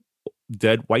honest, like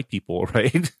dead white people,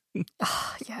 right?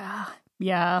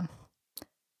 Yeah.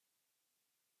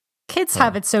 Kids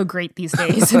have it so great these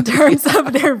days in terms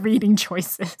of their reading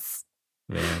choices.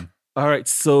 Man. All right,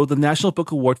 so the National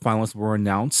Book Award finalists were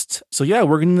announced. So yeah,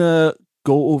 we're going to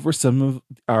go over some of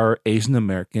our Asian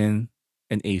American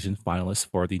and Asian finalists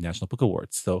for the National Book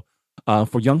Awards. So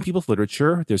for young people's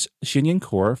literature, there's Xin Yan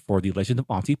Kor for The Legend of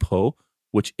Auntie Po,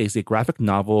 which is a graphic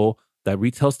novel that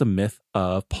retells the myth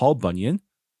of Paul Bunyan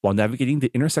while navigating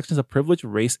the intersections of privilege,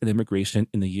 race, and immigration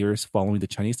in the years following the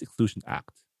Chinese Exclusion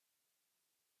Act.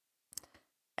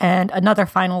 And another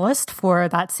finalist for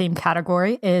that same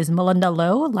category is Melinda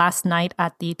Lo, Last Night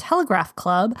at the Telegraph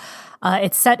Club.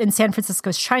 It's set in San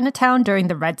Francisco's Chinatown during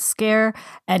the Red Scare,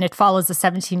 and it follows the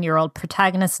 17-year-old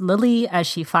protagonist Lily as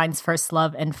she finds first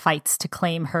love and fights to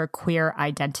claim her queer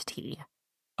identity.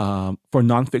 For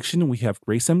nonfiction, we have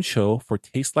Grace M. Cho for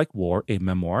Taste Like War, a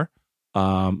memoir,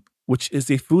 which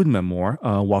is a food memoir.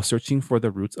 While searching for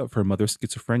the roots of her mother's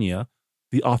schizophrenia,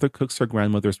 the author cooks her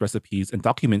grandmother's recipes and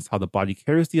documents how the body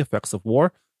carries the effects of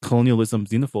war, colonialism,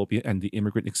 xenophobia, and the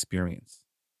immigrant experience.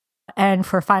 And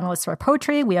for finalists for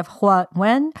poetry, we have Hua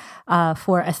Wen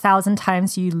for 1,000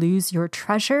 Times You Lose Your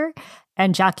Treasure,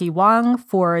 and Jackie Wang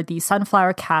for The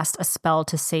Sunflower Cast a Spell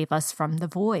to Save Us from the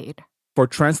Void. For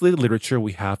translated literature,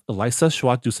 we have Elisa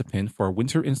Chua Dusapin for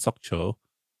Winter in Sokcho,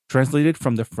 translated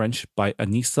from the French by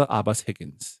Anissa Abbas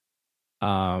Higgins.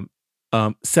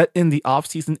 Set in the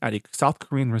off-season at a South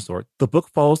Korean resort, the book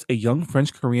follows a young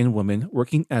French-Korean woman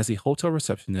working as a hotel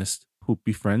receptionist who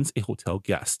befriends a hotel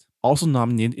guest. Also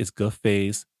nominated is Ge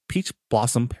Fei's Peach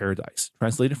Blossom Paradise,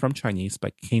 translated from Chinese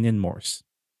by Kanan Morse.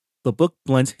 The book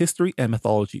blends history and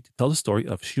mythology to tell the story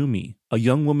of Xu Mi, a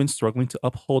young woman struggling to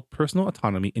uphold personal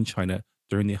autonomy in China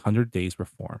during the 100 Days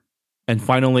Reform. And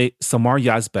finally, Samar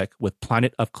Yazbek with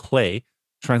Planet of Clay,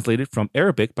 translated from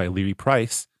Arabic by Leary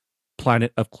Price.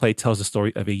 Planet of Clay tells the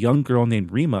story of a young girl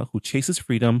named Rima who chases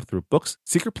freedom through books,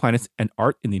 secret planets, and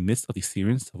art in the midst of the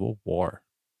Syrian civil war.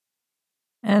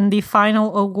 And the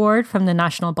final award from the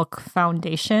National Book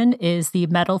Foundation is the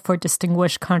Medal for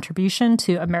Distinguished Contribution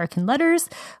to American Letters,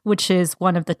 which is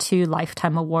one of the 2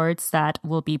 lifetime awards that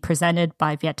will be presented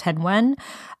by Viet Thanh Nguyen.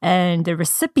 And the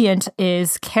recipient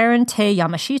is Karen Tae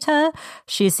Yamashita.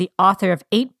 She's the author of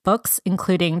 8 books,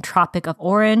 including Tropic of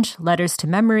Orange, Letters to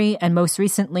Memory, and most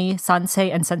recently,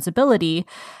 Sansei and Sensibility,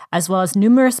 as well as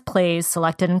numerous plays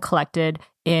selected and collected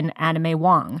in Anime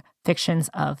Wong, Fictions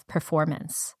of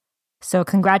Performance. So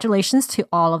congratulations to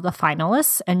all of the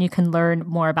finalists, and you can learn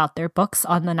more about their books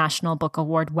on the National Book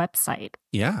Award website.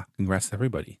 Yeah, congrats to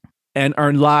everybody. And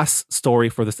our last story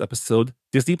for this episode,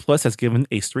 Disney Plus has given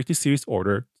a straight-to-series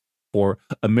order for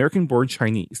American Born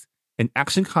Chinese, an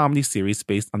action comedy series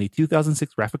based on the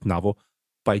 2006 graphic novel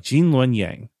by Gene Luen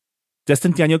Yang.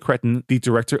 Destin Daniel Cretton, the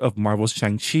director of Marvel's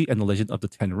Shang-Chi and the Legend of the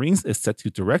Ten Rings, is set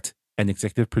to direct and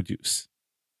executive produce.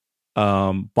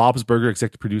 Bob's Burger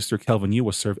executive producer Kelvin Yu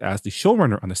will serve as the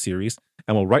showrunner on the series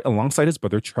and will write alongside his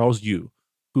brother Charles Yu,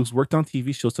 who's worked on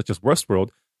TV shows such as Westworld,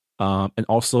 and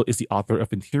also is the author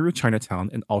of Interior Chinatown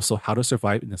and also How to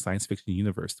Survive in the Science Fiction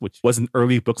Universe, which was an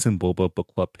early Books and Boba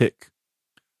book club pick.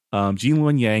 Gene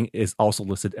Luen Yang is also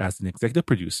listed as an executive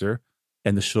producer,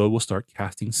 and the show will start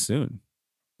casting soon.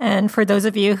 And for those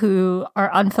of you who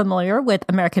are unfamiliar with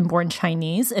American Born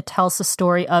Chinese, it tells the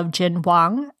story of Jin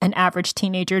Wang, an average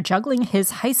teenager juggling his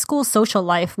high school social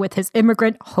life with his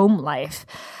immigrant home life.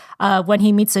 When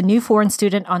he meets a new foreign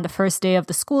student on the first day of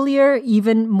the school year,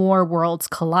 even more worlds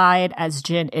collide as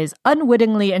Jin is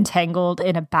unwittingly entangled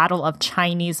in a battle of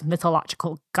Chinese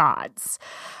mythological gods.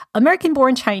 American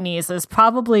Born Chinese is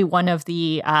probably one of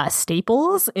the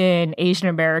staples in Asian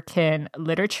American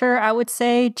literature, I would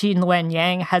say. Gene Luen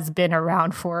Yang has been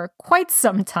around for quite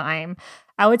some time.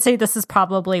 I would say this is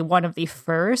probably one of the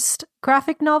first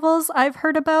graphic novels I've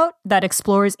heard about that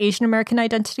explores Asian American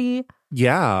identity.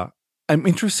 Yeah, I'm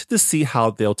interested to see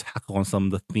how they'll tackle on some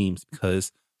of the themes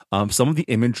because some of the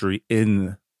imagery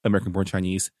in American Born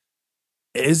Chinese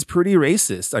is pretty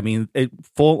racist. I mean, it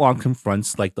full on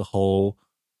confronts like the whole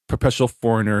perpetual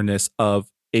foreignerness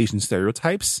of Asian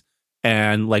stereotypes.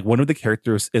 And like one of the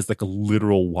characters is like a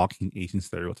literal walking Asian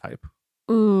stereotype.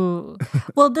 Ooh.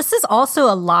 Well, this is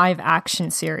also a live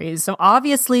action series. So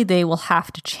obviously they will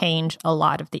have to change a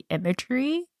lot of the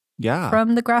imagery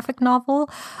from the graphic novel.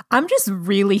 I'm just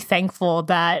really thankful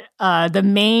that the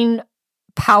main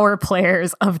power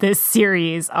players of this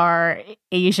series are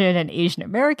Asian and Asian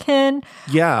American.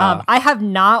 Yeah. I have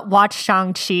not watched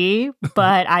Shang-Chi,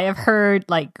 but I have heard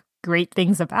like great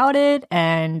things about it.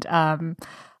 And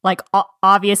like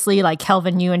obviously like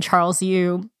Kelvin Yu and Charles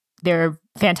Yu, they're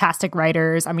fantastic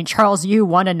writers. I mean, Charles Yu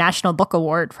won a National Book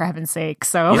Award, for heaven's sake.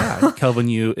 So yeah, Kelvin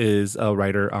Yu is a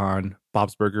writer on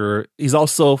Bob's Burger. He's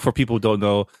also, for people who don't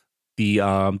know, the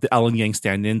Alan Yang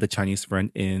stand-in, the Chinese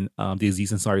friend in the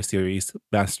Aziz Ansari series,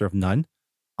 Master of None.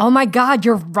 Oh my God,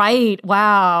 you're right.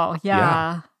 Wow.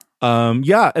 Yeah.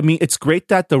 Yeah, I mean, it's great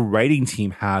that the writing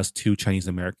team has two Chinese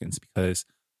Americans because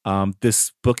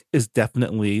this book is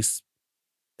definitely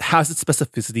has its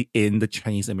specificity in the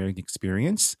Chinese American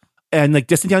experience. And like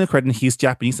Destin Daniel Cretton, he's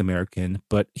Japanese American,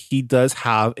 but he does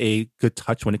have a good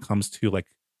touch when it comes to like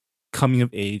coming of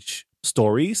age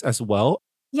stories as well.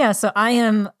 Yeah, so I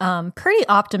am pretty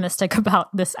optimistic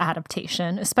about this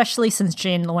adaptation, especially since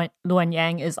Jane Luen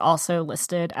Yang is also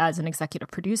listed as an executive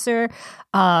producer.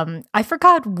 I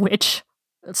forgot which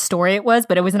story it was,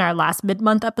 but it was in our last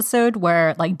mid-month episode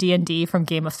where like D&D from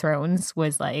Game of Thrones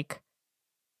was like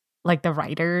the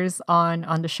writers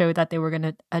on the show that they were going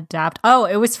to adapt. Oh,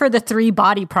 it was for the 3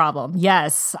 Body Problem.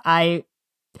 Yes, that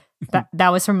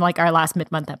was from like our last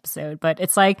mid-month episode. But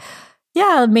it's like,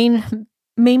 yeah,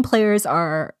 main players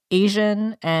are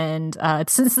Asian, and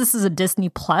since this is a Disney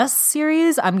Plus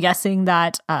series, I'm guessing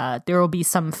that there will be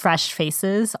some fresh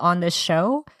faces on this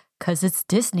show because it's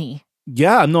Disney.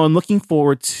 Yeah, no, I'm looking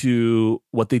forward to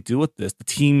what they do with this. The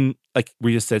team, like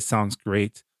Rita said, sounds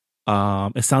great.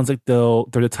 It sounds like they're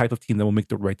the type of team that will make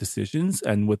the right decisions.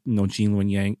 And with Jane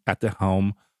Luen Yang at the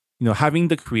helm, having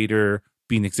the creator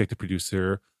be an executive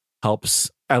producer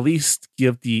helps at least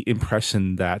give the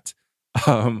impression that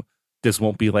this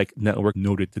won't be like network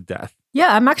noted to death.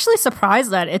 Yeah, I'm actually surprised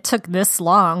that it took this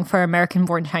long for American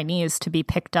Born Chinese to be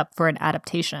picked up for an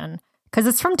adaptation because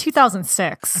it's from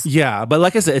 2006. Yeah, but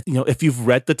like I said, if you've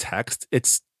read the text,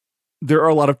 there are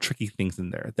a lot of tricky things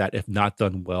in there that, if not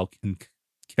done well,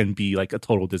 can be like a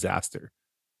total disaster.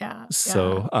 Yeah.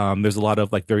 So there's a lot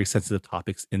of like very sensitive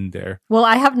topics in there. Well,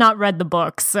 I have not read the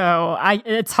book, so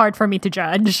it's hard for me to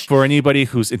judge. For anybody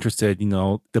who's interested,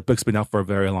 the book's been out for a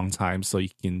very long time, so you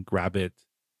can grab it.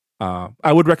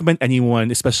 I would recommend anyone,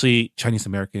 especially Chinese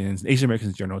Americans and Asian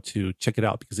Americans in general, to check it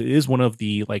out because it is one of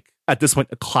the, like, at this point,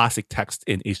 a classic text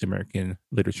in Asian American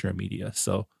literature and media.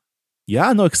 So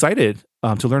yeah, excited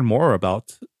to learn more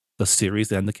about the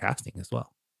series and the casting as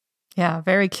well. Yeah,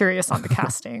 very curious on the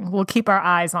casting. We'll keep our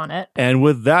eyes on it. And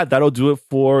with that'll do it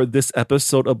for this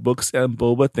episode of Books and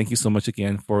Boba. Thank you so much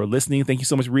again for listening. Thank you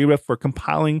so much, Rira, for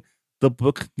compiling the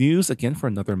book news again for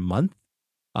another month.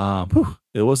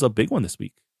 It was a big one this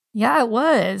week. Yeah, it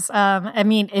was. I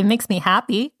mean, it makes me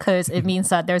happy because it means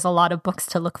that there's a lot of books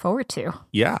to look forward to.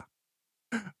 Yeah.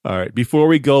 All right. Before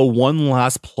we go, one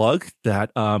last plug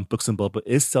that Books and Boba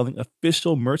is selling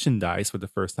official merchandise for the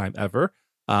first time ever.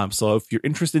 So if you're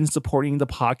interested in supporting the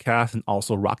podcast and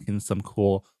also rocking some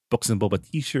cool Books and Boba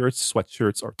t-shirts,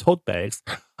 sweatshirts, or tote bags,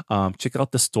 check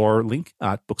out the store link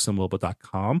at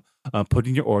booksandboba.com. Put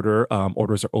in your order.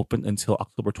 Orders are open until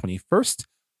October 21st,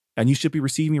 and you should be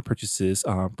receiving your purchases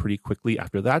pretty quickly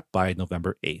after that by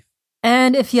November 8th.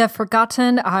 And if you have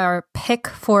forgotten, our pick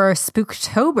for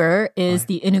Spooktober is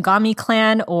The Inugami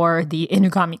Clan, or The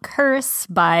Inugami Curse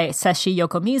by Seshi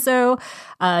Yokomizo.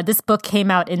 This book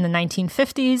came out in the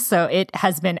 1950s, so it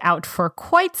has been out for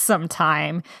quite some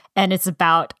time. And it's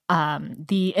about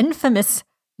the infamous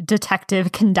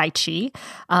detective Kendaichi,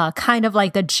 kind of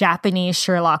like the Japanese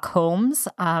Sherlock Holmes.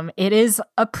 It is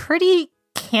a pretty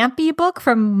campy book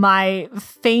from my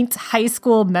faint high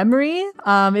school memory.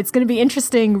 It's going to be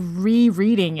interesting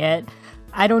rereading it.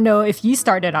 I don't know if you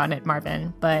started on it,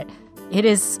 Marvin, but it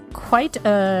is quite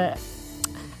I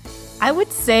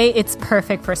would say it's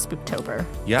perfect for Spooktober.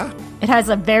 Yeah. It has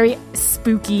a very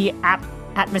spooky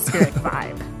atmospheric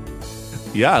vibe.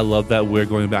 Yeah, I love that we're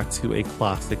going back to a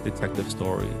classic detective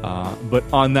story. But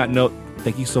on that note,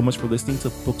 thank you so much for listening to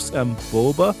Books and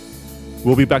Boba.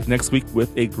 We'll be back next week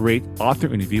with a great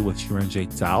author interview with Xiranjie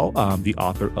Zhao, the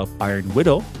author of Iron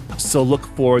Widow. So look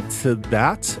forward to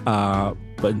that.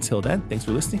 But until then, thanks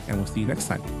for listening, and we'll see you next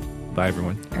time. Bye,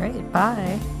 everyone. All right,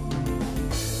 bye.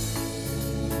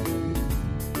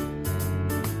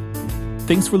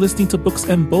 Thanks for listening to Books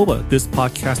and Boba. This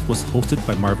podcast was hosted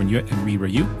by Marvin Yue and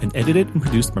Rira Yu and edited and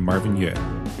produced by Marvin Yue.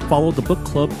 follow the book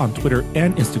club on Twitter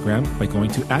and Instagram by going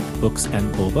to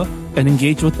 @booksandboba, and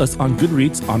engage with us on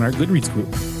Goodreads on our Goodreads group.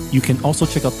 You can also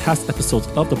check out past episodes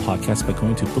of the podcast by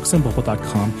going to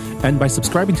booksandboba.com and by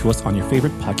subscribing to us on your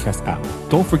favorite podcast app.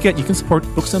 Don't forget, you can support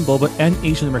Books and Boba and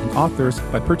Asian American authors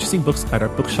by purchasing books at our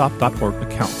bookshop.org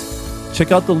account.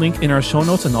 Check out the link in our show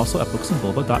notes and also at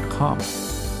booksandboba.com.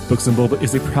 Books and Boba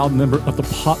is a proud member of the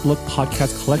Potluck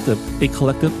Podcast Collective, a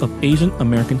collective of Asian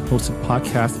American hosted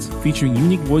podcasts featuring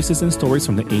unique voices and stories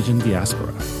from the Asian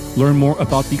diaspora. Learn more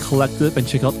about the collective and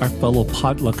check out our fellow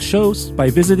Potluck shows by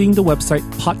visiting the website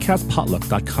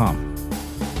podcastpotluck.com.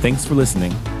 Thanks for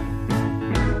listening.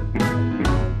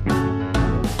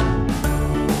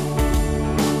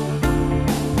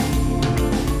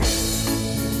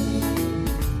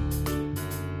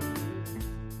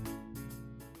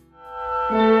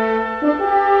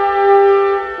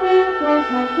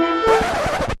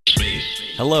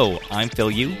 Hello, I'm Phil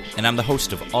Yu, and I'm the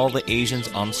host of All the Asians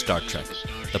on Star Trek,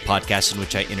 the podcast in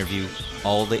which I interview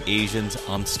all the Asians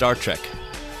on Star Trek.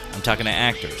 I'm talking to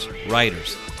actors,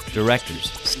 writers,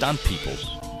 directors, stunt people,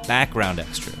 background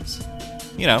extras.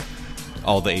 You know,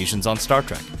 all the Asians on Star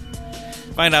Trek.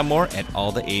 Find out more at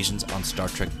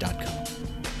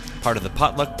alltheasiansonstartrek.com. Part of the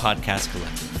Potluck Podcast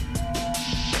Collective.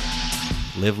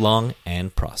 Live long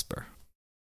and prosper.